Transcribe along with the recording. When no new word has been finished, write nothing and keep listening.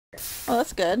Oh,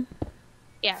 that's good.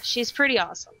 Yeah, she's pretty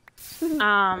awesome.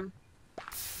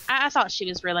 I thought she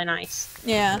was really nice.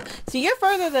 Yeah. See, you're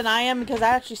further than I am because I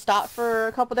actually stopped for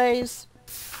a couple days.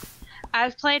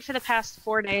 I've played for the past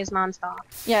 4 days nonstop.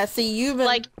 Yeah, see, you've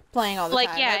been playing all the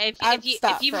time. Yeah, I've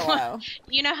stopped for a while.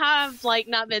 You know how I've like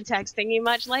not been texting you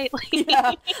much lately.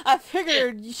 Yeah, I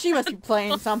figured she must be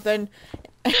playing something.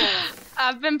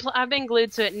 I've been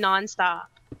glued to it nonstop.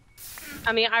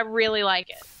 I mean, I really like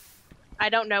it. I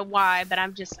don't know why, but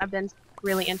I've been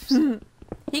really interested.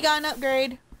 He got an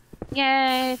upgrade.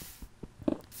 Yay!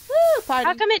 Woo, party.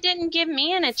 How come it didn't give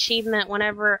me an achievement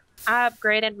whenever I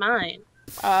upgraded mine?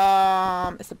 It's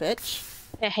a bitch.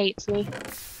 It hates me.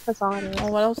 That's all it is.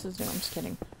 Oh, what else is new? I'm just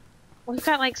kidding. We've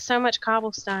got like so much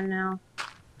cobblestone now.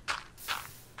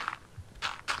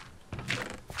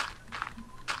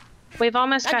 We've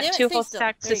almost got 2 whole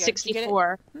stacks of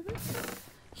 64.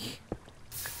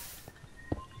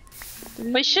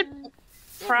 We should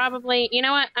probably, you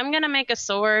know what? I'm gonna make a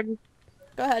sword.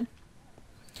 Go ahead.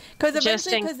 Because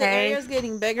eventually, because the area is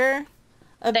getting bigger.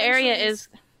 The area is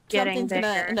getting something's bigger.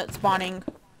 Gonna end up spawning.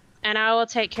 And I will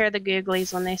take care of the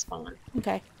googlies when they spawn.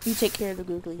 Okay, you take care of the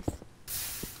googlies.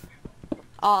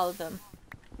 All of them.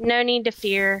 No need to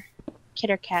fear.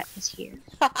 Kitter Cat is here.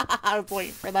 I was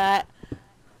waiting for that.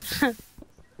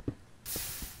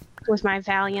 With my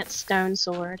valiant stone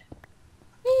sword.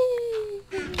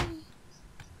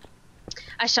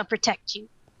 I shall protect you.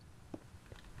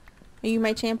 Are you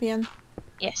my champion?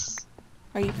 Yes.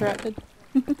 Are you corrupted?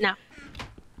 No.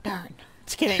 Darn.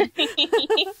 Just kidding.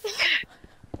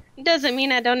 Doesn't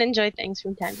mean I don't enjoy things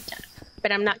from time to time.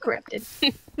 But I'm not corrupted.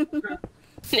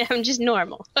 I'm just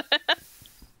normal.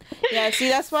 Yeah, see,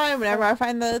 that's why whenever I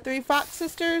find the 3 Fox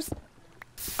sisters,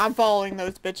 I'm following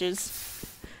those bitches.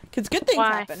 Because good things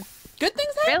happen. Good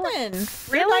things happen.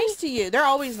 They're nice to you. They're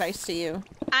always nice to you.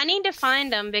 I need to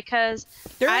find them because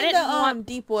They're I in didn't the, want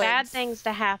deep woods. bad things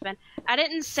to happen. I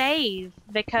didn't save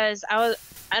because I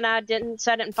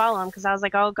didn't follow them because I was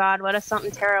like, oh god, what if something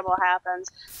terrible happens?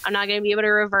 I'm not going to be able to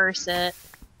reverse it.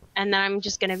 And then I'm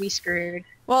just going to be screwed.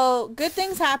 Well, good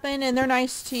things happen and they're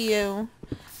nice to you.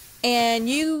 And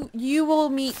you will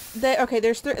meet okay,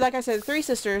 there's like I said, 3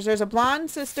 sisters. There's a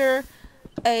blonde sister,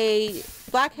 a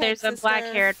black-haired sister. There's a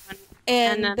black-haired one.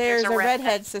 And then there's a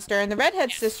redhead sister. And the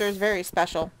redhead sister is very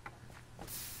special.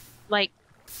 Like,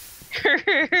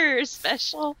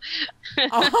 special? She's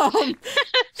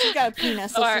got a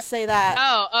penis, let's just say that.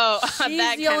 Oh, she's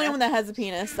that the only one that has a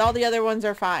penis. All the other ones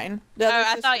are fine.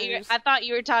 I thought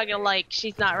you were talking like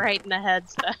she's not right in the head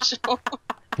special.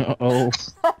 Uh-oh.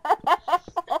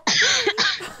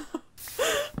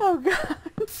 Oh god.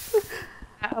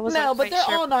 No, but they're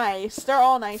all nice. They're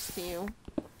all nice to you.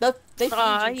 They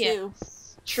feed you too.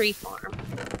 Tree farm.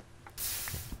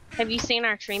 Have you seen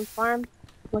our tree farm?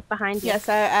 Look behind you. Yes,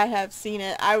 I have seen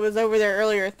it. I was over there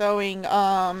earlier throwing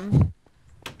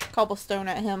cobblestone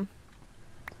at him.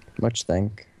 Much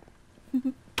thank.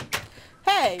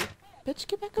 Hey! Bitch,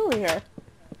 get back over here.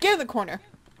 Get in the corner.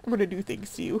 I'm gonna do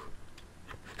things to you.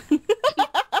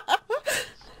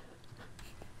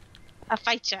 I'll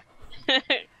fight you.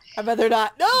 I'd rather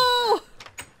not. No!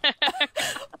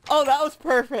 Oh, that was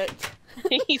perfect.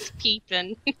 He's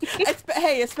peeping.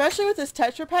 Hey, especially with this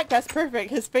Tetra Pack, that's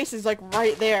perfect. His face is like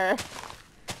right there.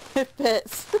 It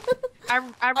fits.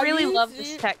 I really love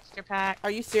this texture pack.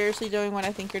 Are you seriously doing what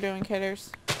I think you're doing,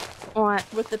 Kitters? What?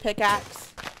 With the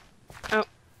pickaxe? Oh,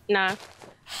 no.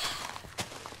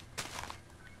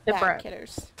 Bad broke.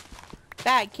 Kitters.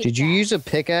 Bad Kitters. Did you use a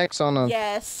pickaxe on a...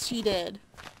 Yes, she did.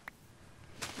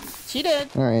 She did.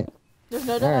 Alright. There's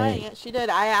no denying it. She did.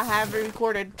 I have it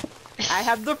recorded. I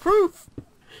have the proof.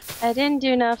 I didn't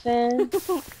do nothing.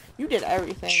 You did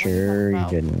everything. Sure you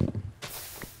didn't.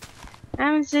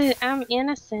 I'm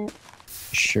innocent.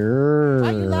 Sure.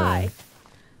 Why you lie?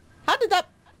 How did that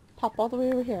pop all the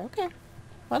way over here? Okay.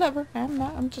 Whatever.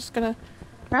 I'm just gonna...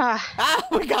 Ah.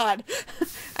 Oh my god.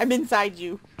 I'm inside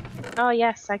you. Oh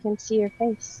yes, I can see your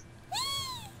face.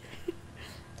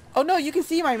 Oh no, you can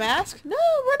see my mask? No,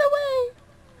 run away.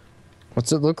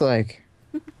 What's it look like?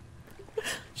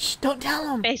 Shh, don't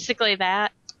tell him. Basically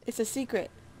that. It's a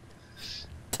secret.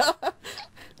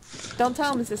 Don't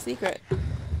tell him it's a secret.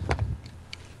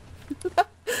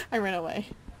 I ran away.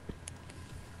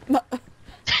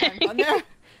 On there.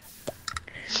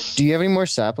 Do you have any more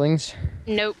saplings?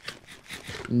 Nope.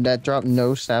 That dropped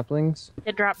no saplings?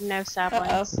 It dropped no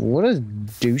saplings. What a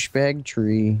douchebag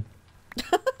tree.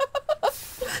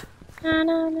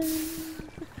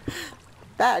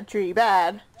 Bad tree,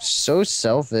 bad. So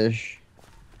selfish.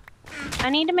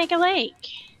 I need to make a lake.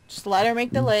 Just let her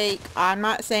make the lake. I'm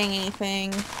not saying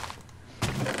anything.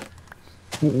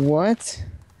 What?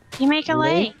 You make a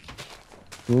lake.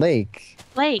 Lake.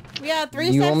 Lake. Yeah, 3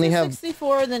 You stacks only of have-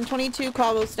 64, then 22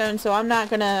 cobblestone, so I'm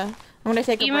gonna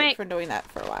take a You break make- from doing that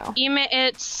for a while.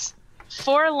 It's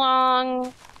 4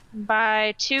 long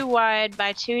by 2 wide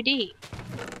by 2 deep.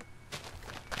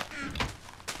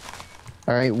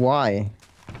 Alright, why?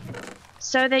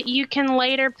 So that you can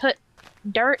later put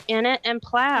dirt in it and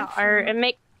plow and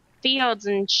make fields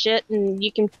and shit, and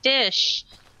you can fish.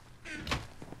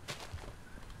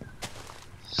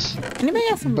 Anybody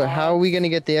got some But how are logs? we gonna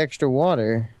get the extra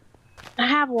water? I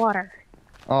have water.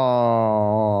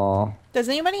 Oh. Does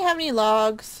anybody have any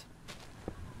logs?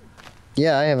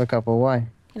 Yeah, I have a couple. Why?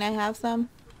 Can I have some?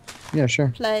 Yeah, sure.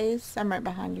 Please. I'm right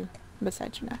behind you.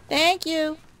 Beside you now. Thank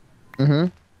you. Mm-hmm.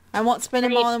 I won't spend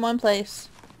them all in one place.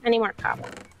 I need more cobble.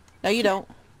 No, you don't.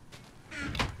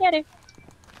 Yeah, I do.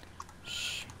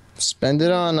 Spend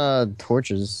it on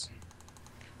torches.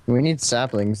 We need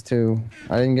saplings too.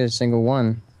 I didn't get a single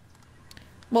one.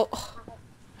 Well,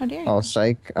 how dare you? Oh,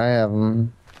 psych. I have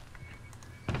them.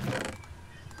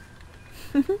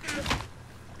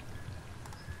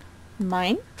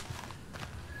 Mine?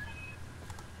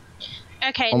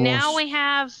 Okay, Almost. now we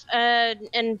have an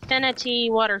infinity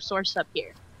water source up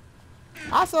here.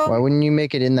 Awesome. Why wouldn't you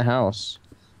make it in the house?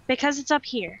 Because it's up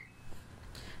here.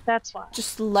 That's why.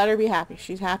 Just let her be happy.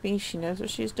 She's happy. She knows what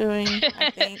she's doing,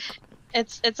 I think.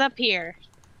 It's up here.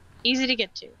 Easy to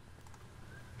get to.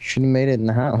 Should have made it in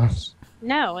the house.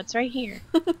 No, it's right here.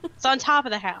 It's on top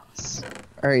of the house.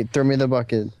 Alright, throw me the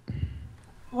bucket.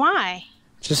 Why?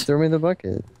 Just throw me the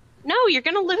bucket. No, you're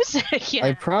gonna lose it again.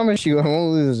 I promise you I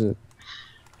won't lose it.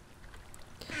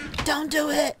 Don't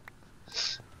do it.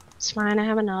 It's fine, I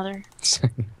have another. I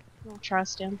don't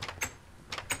trust him.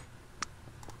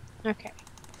 Okay.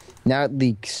 Now it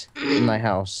leaks in my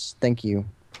house. Thank you.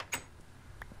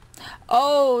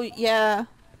 Oh, yeah.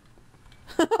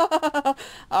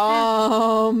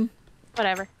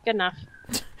 Whatever. Good enough.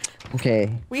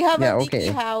 Okay. We have Yeah, a leaky okay.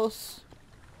 house.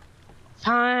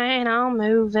 Fine, I'll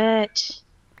move it.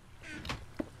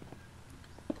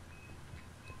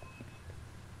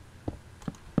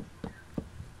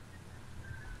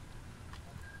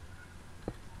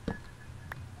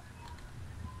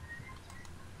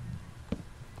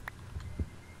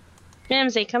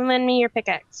 Mimsy, come lend me your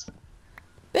pickaxe.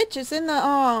 Bitch, it's in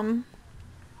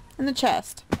the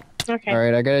chest. Okay.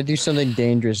 Alright, I gotta do something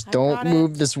dangerous. I Don't got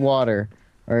move it. this water.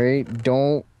 Alright?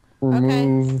 Don't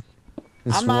remove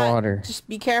this I'm not. water. Just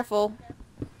be careful.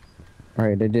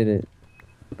 Alright, I did it.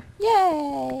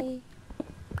 Yay.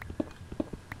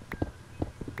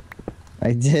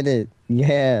 I did it.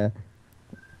 Yeah.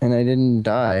 And I didn't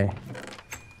die.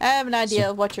 I have an idea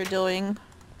of what you're doing.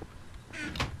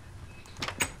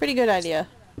 Pretty good idea.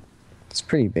 It's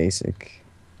pretty basic.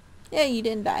 Yeah, you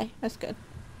didn't die. That's good.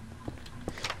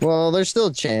 Well, there's still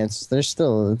a chance.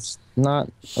 It's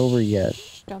not over yet.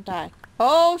 Shh, don't die.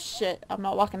 Oh, shit. I'm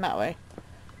not walking that way.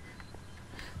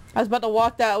 I was about to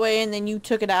walk that way and then you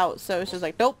took it out, so it's just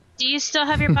like, nope. Do you still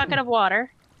have your bucket of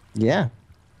water? Yeah.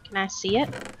 Can I see it?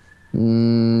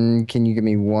 Can you give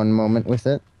me one moment with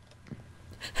it?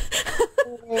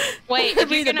 Wait, Could if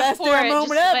be you're the gonna best pour damn it,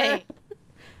 moment just ever. wait.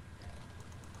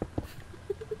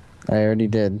 I already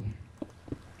did.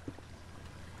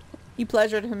 He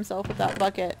pleasured himself with that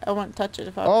bucket. I wouldn't touch it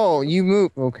if I Oh, you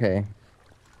move. Okay.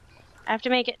 I have to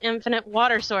make an infinite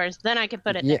water source, then I can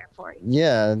put it Yeah. there for you.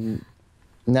 Yeah.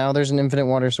 Now there's an infinite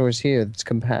water source here that's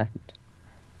compact.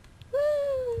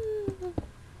 Woo.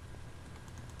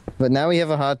 But now we have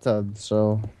a hot tub,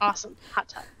 so Awesome. Hot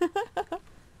tub.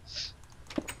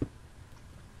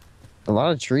 a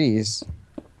lot of trees.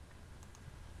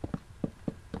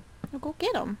 Well, go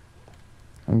get him.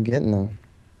 I'm getting them.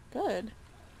 Good.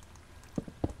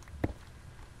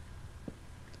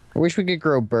 I wish we could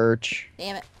grow birch.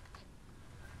 Damn it.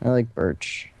 I like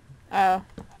birch. Oh.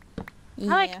 Yeah. I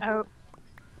like oak.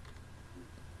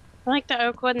 I like the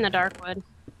oak wood and the dark wood.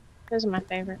 Those are my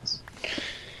favorites.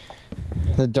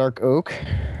 The dark oak.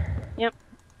 Yep.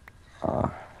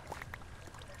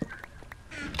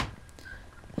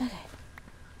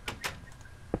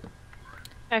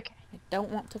 Okay. I don't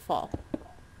want to fall.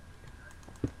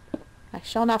 I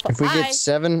shall not fall. If we get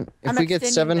I'm we get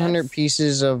extending 700 this.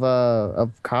 pieces of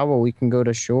cobble, we can go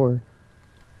to shore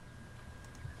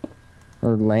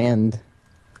or land.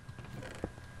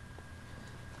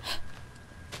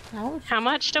 Ouch. How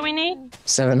much do we need?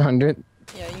 700.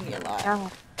 Yeah, you need a lot.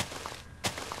 Oh.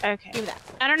 Okay. Give me that.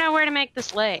 I don't know where to make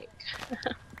this lake.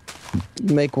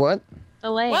 Make what?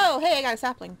 The lake. Whoa, hey, I got a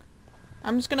sapling.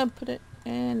 I'm just gonna put it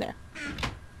in there.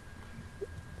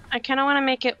 I kind of want to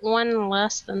make it one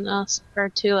less than this, or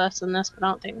two less than this, but I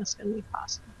don't think that's going to be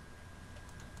possible.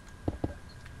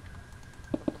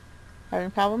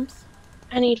 Having problems?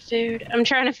 I need food. I'm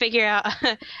trying to figure out.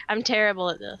 I'm terrible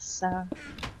at this, so.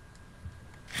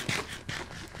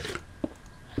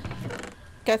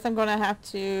 Guess I'm gonna have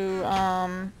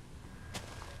to,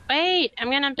 Wait,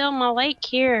 I'm gonna build my lake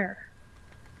here.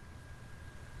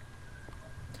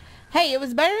 Hey, it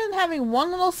was better than having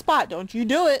one little spot. Don't you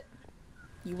do it.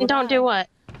 Don't do what?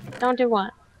 Don't do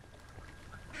what?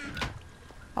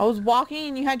 I was walking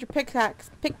and you had your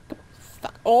pickaxe.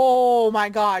 Oh my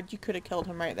god, you could have killed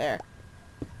him right there.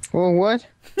 Well, what?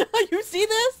 You see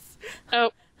this?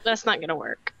 Oh, that's not gonna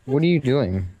work. What are you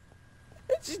doing?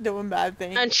 She's doing bad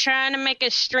things. I'm trying to make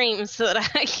a stream so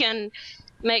that I can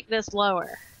make this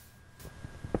lower.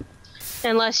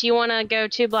 Unless you want to go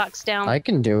 2 blocks down. I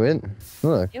can do it.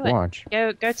 Look, Do it. watch.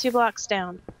 Go 2 blocks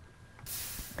down.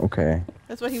 Okay.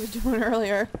 That's what he was doing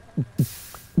earlier.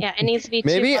 Yeah, it needs to be 2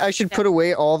 Maybe blocks I should down. put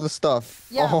away all the stuff.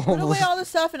 Yeah, put away all the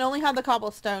stuff and only have the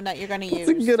cobblestone that you're gonna use.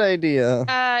 That's a good idea.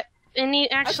 And you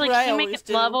actually what I can you make always it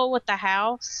do. level with the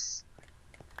house.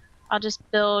 I'll just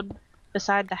build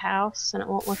beside the house and it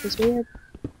won't look as weird.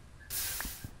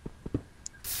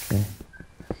 Okay.